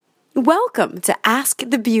Welcome to Ask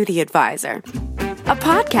the Beauty Advisor, a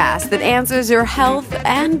podcast that answers your health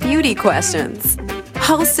and beauty questions.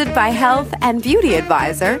 Hosted by health and beauty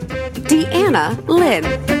advisor, Deanna Lynn.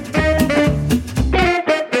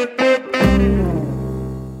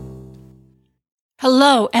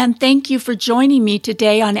 Hello, and thank you for joining me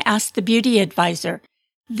today on Ask the Beauty Advisor.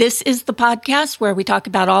 This is the podcast where we talk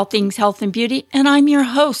about all things health and beauty, and I'm your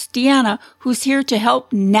host, Deanna, who's here to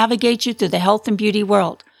help navigate you through the health and beauty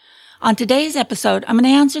world. On today's episode, I'm going to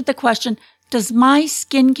answer the question, does my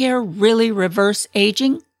skincare really reverse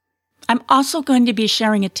aging? I'm also going to be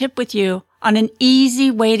sharing a tip with you on an easy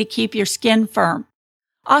way to keep your skin firm.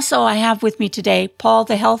 Also, I have with me today Paul,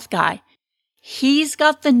 the health guy. He's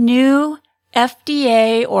got the new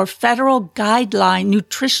FDA or federal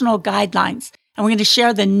nutritional guidelines, and we're going to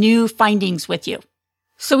share the new findings with you.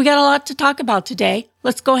 So we got a lot to talk about today.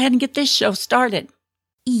 Let's go ahead and get this show started.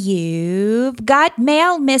 You've got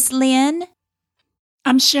mail, Miss Lynn.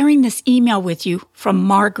 I'm sharing this email with you from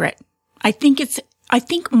Margaret. I think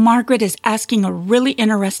Margaret is asking a really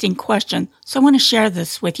interesting question, so I want to share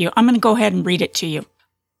this with you. I'm going to go ahead and read it to you.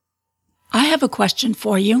 I have a question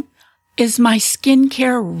for you. Is my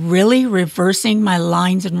skincare really reversing my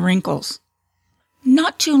lines and wrinkles?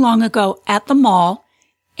 Not too long ago at the mall,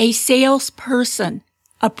 a salesperson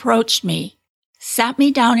approached me, sat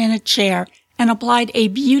me down in a chair, and applied a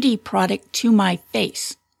beauty product to my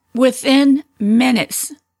face. Within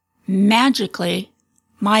minutes, magically,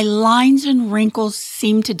 my lines and wrinkles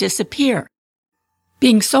seemed to disappear.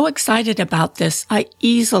 Being so excited about this, I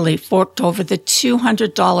easily forked over the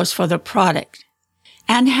 $200 for the product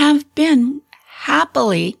and have been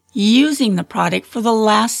happily using the product for the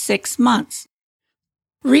last 6 months.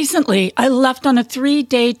 Recently, I left on a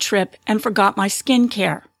 3-day trip and forgot my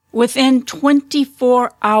skincare. Within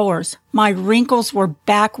 24 hours, my wrinkles were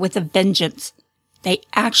back with a vengeance. They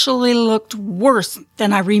actually looked worse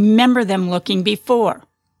than I remember them looking before.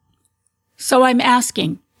 So I'm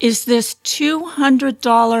asking, is this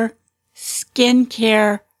 $200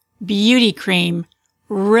 skincare beauty cream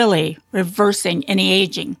really reversing any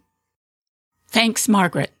aging? Thanks,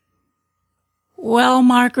 Margaret. Well,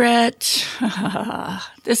 Margaret,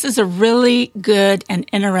 this is a really good and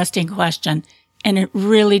interesting question, and it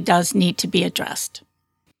really does need to be addressed.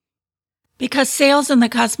 Because sales in the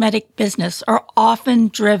cosmetic business are often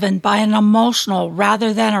driven by an emotional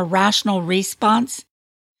rather than a rational response,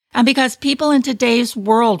 and because people in today's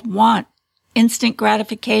world want instant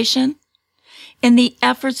gratification, in the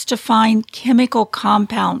efforts to find chemical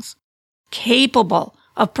compounds capable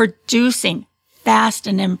of producing fast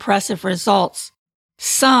and impressive results,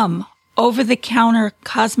 some over-the-counter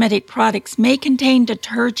cosmetic products may contain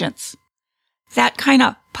detergents that kind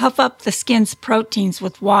of puff up the skin's proteins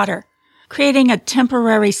with water, creating a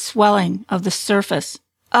temporary swelling of the surface.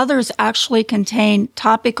 Others actually contain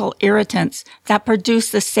topical irritants that produce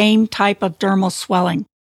the same type of dermal swelling.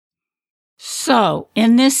 So,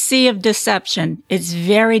 in this sea of deception, it's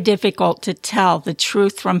very difficult to tell the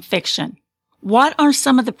truth from fiction. What are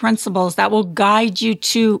some of the principles that will guide you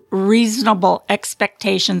to reasonable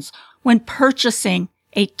expectations when purchasing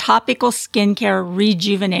a topical skincare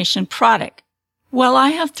rejuvenation product? Well, I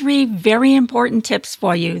have 3 very important tips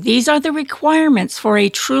for you. These are the requirements for a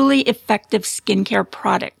truly effective skincare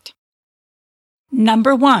product.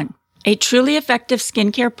 Number 1, a truly effective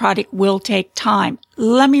skincare product will take time.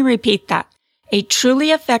 Let me repeat that. A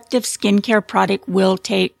truly effective skincare product will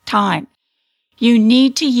take time. You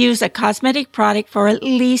need to use a cosmetic product for at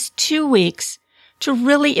least 2 weeks to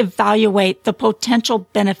really evaluate the potential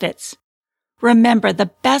benefits. Remember,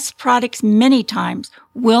 the best products many times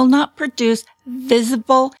will not produce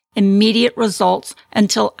visible, immediate results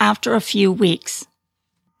until after a few weeks.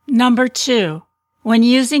 Number 2, when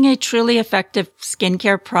using a truly effective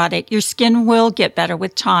skincare product, your skin will get better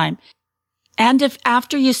with time. And if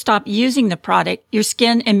after you stop using the product, your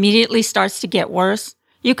skin immediately starts to get worse,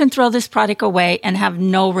 you can throw this product away and have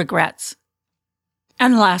no regrets.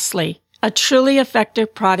 And lastly, a truly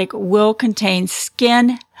effective product will contain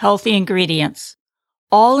skin-healthy ingredients.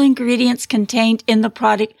 All ingredients contained in the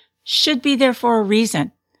product should be there for a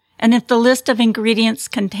reason. And if the list of ingredients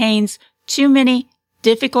contains too many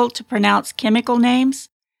difficult-to-pronounce chemical names,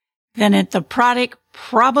 then the product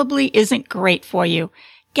probably isn't great for you.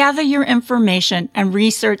 Gather your information and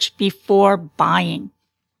research before buying.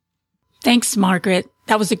 Thanks, Margaret.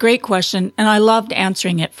 That was a great question, and I loved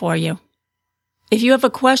answering it for you. If you have a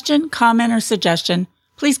question, comment, or suggestion,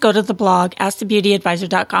 please go to the blog,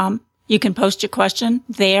 askthebeautyadvisor.com. You can post your question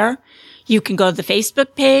there. You can go to the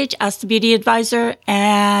Facebook page, Ask the Beauty Advisor,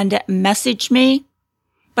 and message me.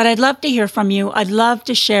 But I'd love to hear from you. I'd love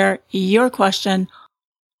to share your question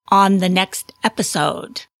on the next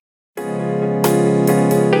episode.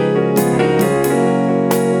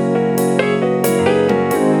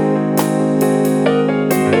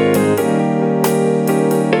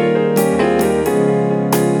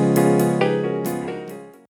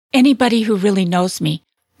 Anybody who really knows me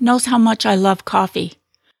knows how much I love coffee.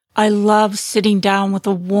 I love sitting down with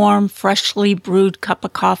a warm, freshly brewed cup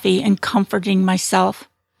of coffee and comforting myself.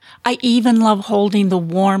 I even love holding the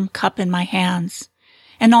warm cup in my hands.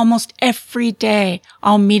 And almost every day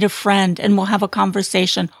I'll meet a friend and we'll have a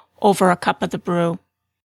conversation over a cup of the brew.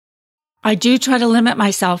 I do try to limit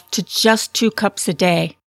myself to just 2 cups a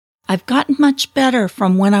day. I've gotten much better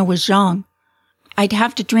from when I was young. I'd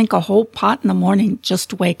have to drink a whole pot in the morning just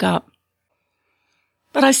to wake up.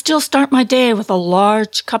 But I still start my day with a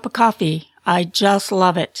large cup of coffee. I just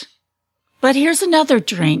love it. But here's another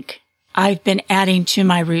drink I've been adding to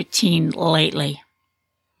my routine lately.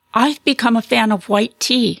 I've become a fan of white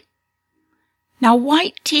tea. Now,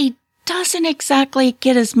 white tea doesn't exactly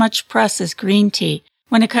get as much press as green tea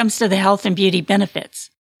when it comes to the health and beauty benefits.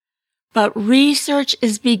 But research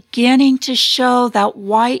is beginning to show that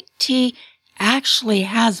white tea actually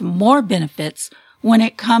has more benefits when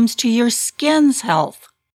it comes to your skin's health.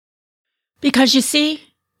 Because you see,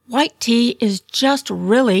 white tea is just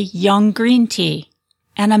really young green tea.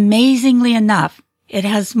 And amazingly enough, it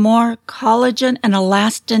has more collagen and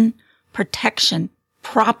elastin protection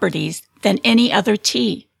properties than any other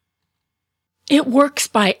tea. It works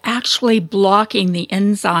by actually blocking the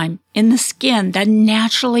enzyme in the skin that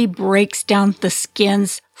naturally breaks down the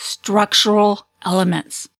skin's structural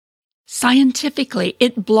elements. Scientifically,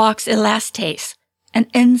 it blocks elastase, an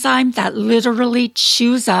enzyme that literally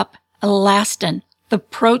chews up elastin, the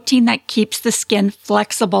protein that keeps the skin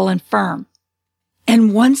flexible and firm.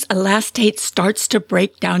 And once elastase starts to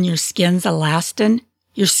break down your skin's elastin,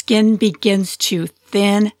 your skin begins to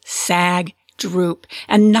thin, sag, droop,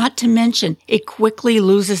 and not to mention it quickly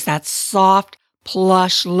loses that soft,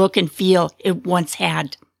 plush look and feel it once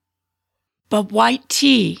had. But white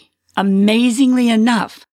tea, amazingly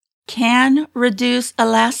enough, can reduce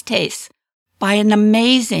elastase by an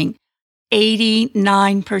amazing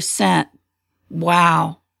 89%.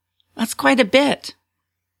 Wow, that's quite a bit.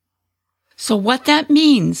 So what that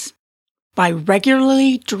means, by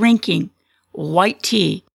regularly drinking white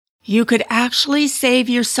tea, you could actually save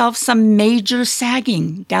yourself some major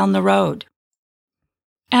sagging down the road.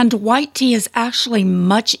 And white tea is actually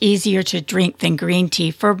much easier to drink than green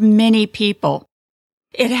tea for many people.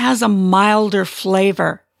 It has a milder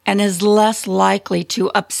flavor and is less likely to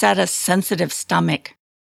upset a sensitive stomach.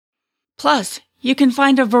 Plus, you can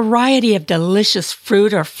find a variety of delicious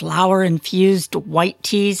fruit or flower-infused white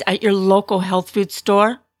teas at your local health food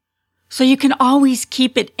store, so you can always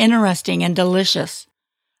keep it interesting and delicious.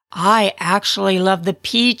 I actually love the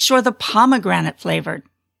peach or the pomegranate flavored.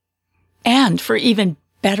 And for even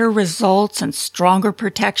better results and stronger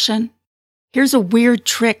protection, here's a weird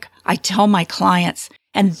trick I tell my clients,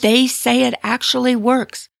 and they say it actually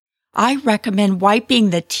works. I recommend wiping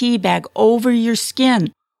the tea bag over your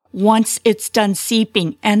skin once it's done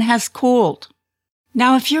seeping and has cooled.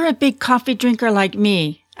 Now, if you're a big coffee drinker like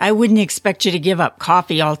me, I wouldn't expect you to give up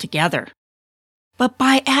coffee altogether. But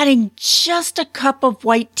by adding just a cup of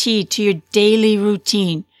white tea to your daily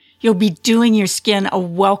routine, you'll be doing your skin a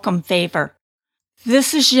welcome favor.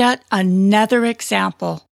 This is yet another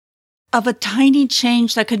example of a tiny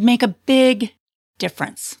change that could make a big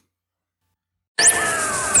difference.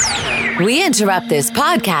 We interrupt this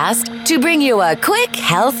podcast to bring you a quick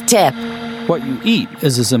health tip. What you eat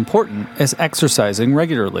is as important as exercising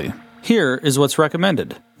regularly. Here is what's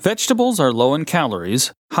recommended. Vegetables are low in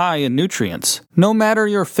calories, high in nutrients. No matter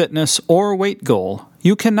your fitness or weight goal,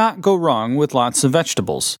 you cannot go wrong with lots of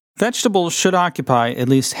vegetables. Vegetables should occupy at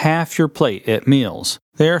least half your plate at meals.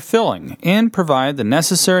 They are filling and provide the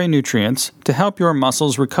necessary nutrients to help your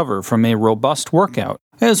muscles recover from a robust workout,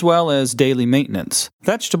 as well as daily maintenance.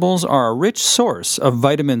 Vegetables are a rich source of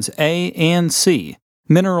vitamins A and C,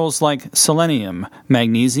 minerals like selenium,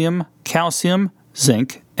 magnesium, calcium,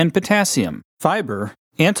 zinc, and potassium, fiber,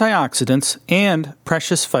 antioxidants, and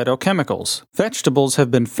precious phytochemicals. Vegetables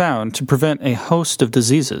have been found to prevent a host of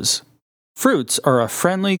diseases. Fruits are a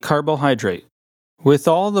friendly carbohydrate. With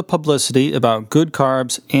all the publicity about good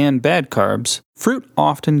carbs and bad carbs, fruit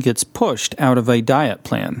often gets pushed out of a diet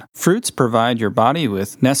plan. Fruits provide your body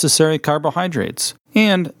with necessary carbohydrates,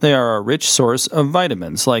 and they are a rich source of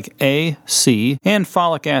vitamins like A, C, and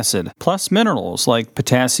folic acid, plus minerals like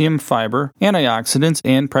potassium, fiber, antioxidants,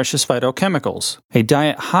 and precious phytochemicals. A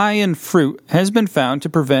diet high in fruit has been found to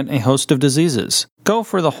prevent a host of diseases. Go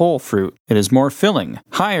for the whole fruit. It is more filling,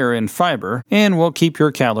 higher in fiber, and will keep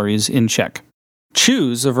your calories in check.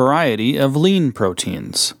 Choose a variety of lean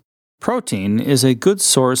proteins. Protein is a good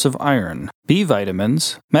source of iron, B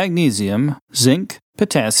vitamins, magnesium, zinc,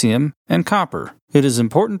 potassium, and copper. It is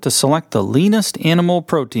important to select the leanest animal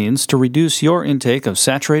proteins to reduce your intake of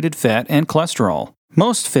saturated fat and cholesterol.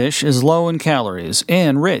 Most fish is low in calories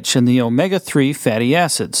and rich in the omega-3 fatty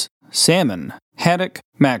acids. Salmon, haddock,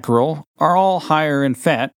 mackerel are all higher in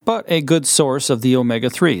fat, but a good source of the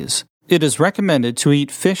omega-3s. It is recommended to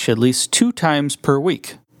eat fish at least 2 times per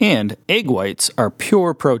week, and egg whites are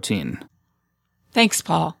pure protein. Thanks,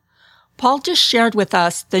 Paul. Paul just shared with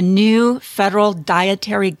us the new federal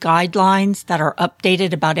dietary guidelines that are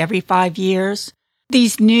updated about every 5 years.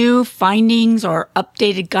 These new findings or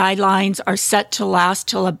updated guidelines are set to last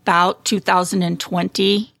till about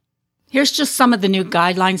 2020. Here's just some of the new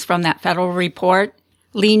guidelines from that federal report.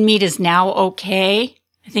 Lean meat is now okay.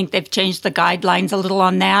 I think they've changed the guidelines a little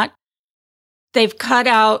on that. They've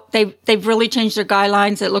really changed their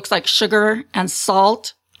guidelines. It looks like sugar and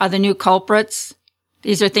salt are the new culprits.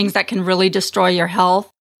 These are things that can really destroy your health.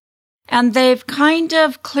 And they've kind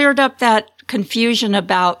of cleared up that confusion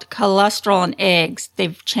about cholesterol and eggs.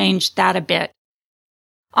 They've changed that a bit.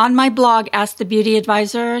 On my blog,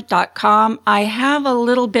 askthebeautyadvisor.com, I have a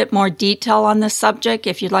little bit more detail on this subject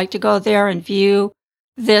if you'd like to go there and view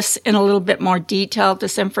this in a little bit more detail,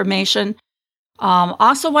 this information.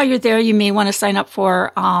 Also, while you're there, you may want to sign up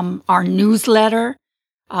for our newsletter.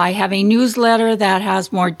 I have a newsletter that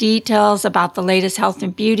has more details about the latest health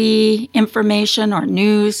and beauty information or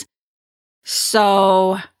news.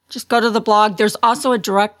 So just go to the blog. There's also a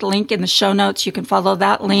direct link in the show notes. You can follow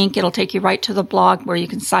that link. It'll take you right to the blog where you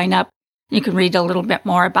can sign up. You can read a little bit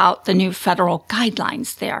more about the new federal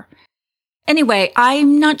guidelines there. Anyway,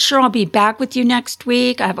 I'm not sure I'll be back with you next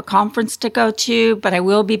week. I have a conference to go to, but I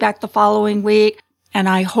will be back the following week, and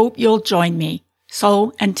I hope you'll join me.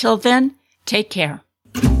 So until then, take care.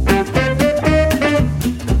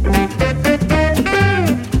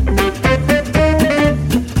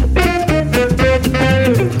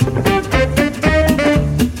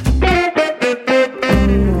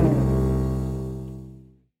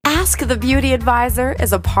 Ask the Beauty Advisor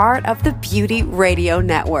is a part of the Beauty Radio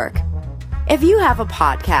Network. If you have a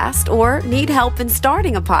podcast or need help in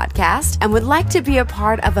starting a podcast and would like to be a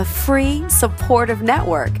part of a free, supportive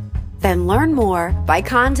network, then learn more by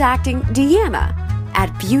contacting Deanna at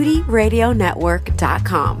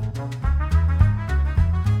beautyradionetwork.com.